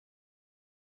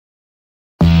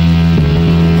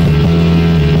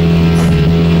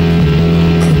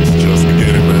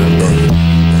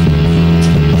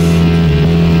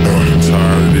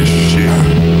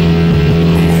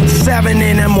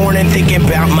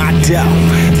my dough.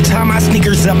 Tie my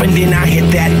sneakers up and then I hit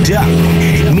that duck.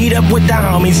 Meet up with the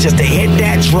homies just to hit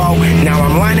that dro. Now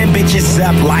I'm lining bitches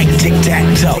up like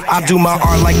tic-tac-toe. I do my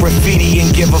art like graffiti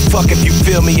and give a fuck if you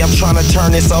feel me. I'm trying to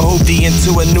turn this a hoopty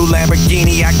into a new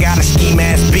Lamborghini. I got a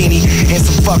ski-mask beanie and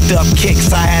some fucked up kicks.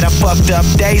 I had a fucked up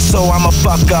day, so I'ma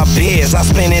fuck up his. I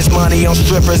spent his money on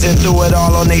strippers and threw it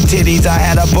all on they titties. I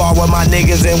had a bar with my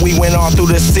niggas and we went all through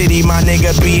the city. My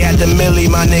nigga B at the millie,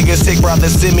 my nigga sick brother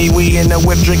Simi. We in the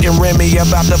whip drinking Remy,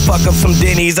 about to fuck up some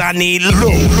Denny's. I need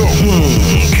loot.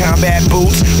 Combat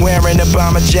boots, wearing a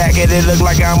bomber jacket. It look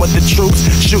like I'm with the troops.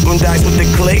 Shooting dice with the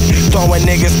click, throwing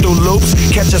niggas through loops.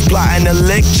 Catch us plotting a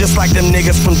lick, just like them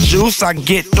niggas from Juice. I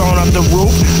get thrown up the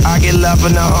roof. I get love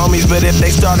from the homies, but if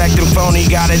they start acting phony,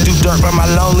 gotta do dirt by my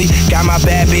lonely. Got my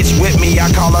bad bitch with me,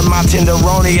 I call her my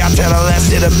tenderoni. I tell her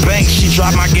let's hit a bank, she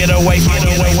drop my getaway.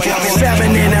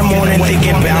 7 in the morning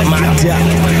thinking about my duck.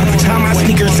 Tie my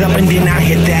sneakers up and then I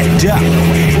hit that duck.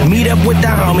 Meet up with the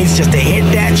homies just to hit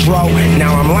that dro.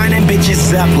 Now I'm lining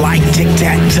bitches up like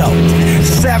tic-tac-toe.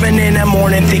 7 in the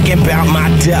morning thinking about my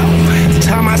dough.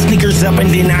 Tie my sneakers up and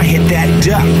then I hit that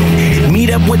duck.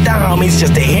 Meet up with the homies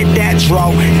just to hit that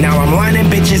dro. Now I'm lining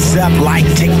bitches up like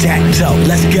tic-tac-toe.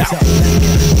 Let's go.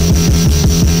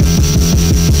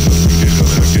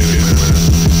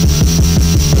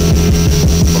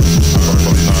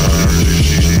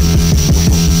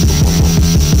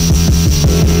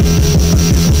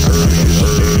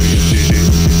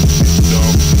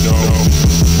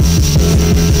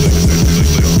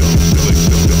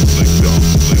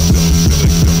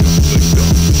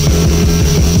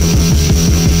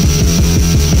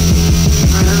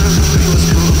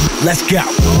 Let's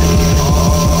go.